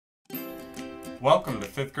Welcome to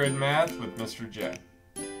 5th grade math with Mr. J.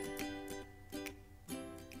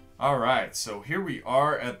 Alright, so here we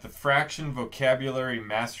are at the Fraction Vocabulary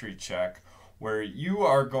Mastery Check, where you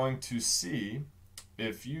are going to see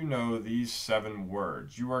if you know these 7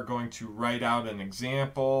 words. You are going to write out an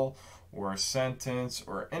example or a sentence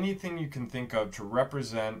or anything you can think of to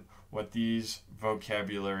represent what these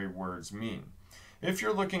vocabulary words mean. If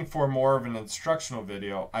you're looking for more of an instructional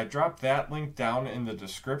video, I dropped that link down in the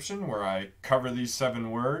description where I cover these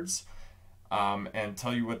 7 words and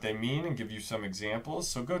tell you what they mean and give you some examples.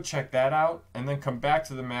 So go check that out and then come back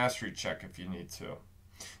to the mastery check if you need to.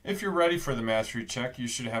 If you're ready for the mastery check, you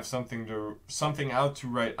should have something out to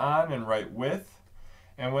write on and write with.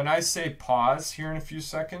 And when I say pause here in a few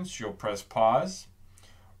seconds, you'll press pause,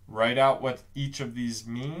 write out what each of these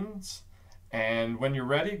means, and when you're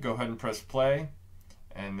ready, go ahead and press play.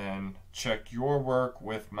 And then check your work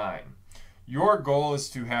with mine. Your goal is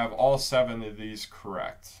to have all 7 of these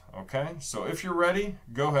correct. Okay, so if you're ready,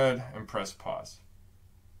 go ahead and press pause.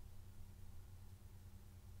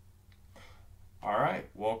 All right,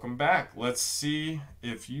 welcome back. Let's see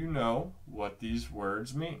if you know what these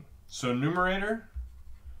words mean. So numerator,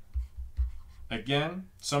 again,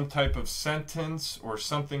 some type of sentence or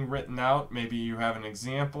something written out. Maybe you have an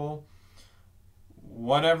example.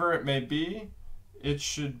 Whatever it may be, it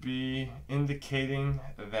should be indicating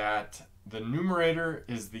that the numerator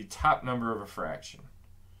is the top number of a fraction.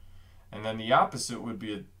 And then the opposite would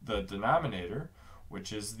be the denominator,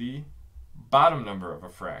 which is the bottom number of a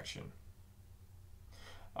fraction.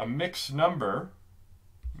 A mixed number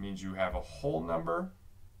means you have a whole number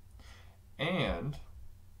and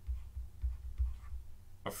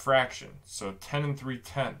a fraction. So 10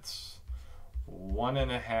 3/10, 1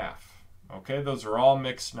 1/2. Okay, those are all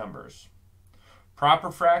mixed numbers.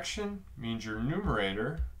 Proper fraction means your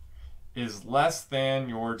numerator is less than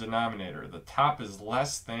your denominator. The top is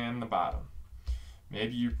less than the bottom.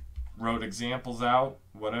 Maybe you wrote examples out,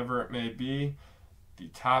 whatever it may be, the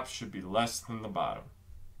top should be less than the bottom.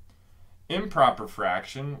 Improper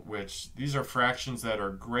fraction, which these are fractions that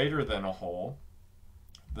are greater than a whole,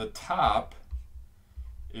 the top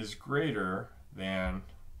is greater than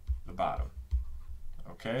the bottom.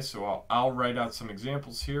 Okay, so I'll write out some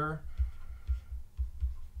examples here.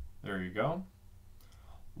 There you go.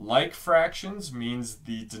 Like fractions means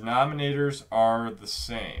the denominators are the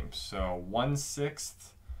same. So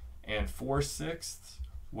 1/6 and 4/6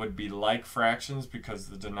 would be like fractions because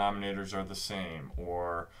the denominators are the same.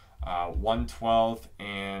 Or 1/12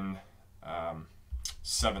 and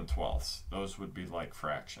 7/12. Those would be like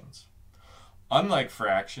fractions. Unlike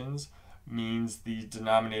fractions means the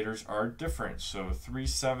denominators are different. So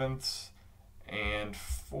 3/7 and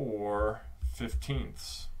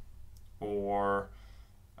 4/15. Or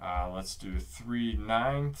let's do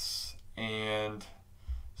 3/9 and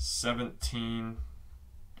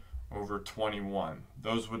 17/21.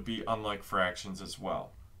 Those would be unlike fractions as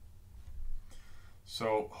well.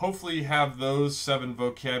 So hopefully you have those 7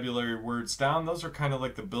 vocabulary words down. Those are kind of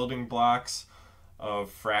like the building blocks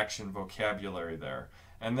of fraction vocabulary there.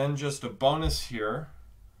 And then just a bonus here,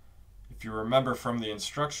 if you remember from the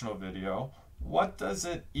instructional video, what does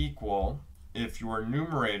it equal if your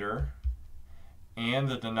numerator and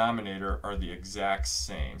the denominator are the exact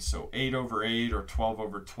same? So 8/8 or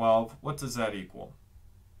 12/12, what does that equal?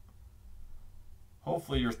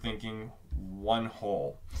 Hopefully you're thinking 1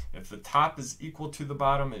 whole. If the top is equal to the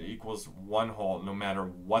bottom, it equals 1 whole, no matter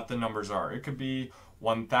what the numbers are. It could be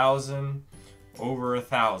 1,000 over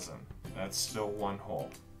 1,000. That's still 1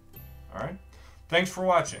 whole. All right? Thanks for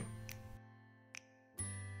watching.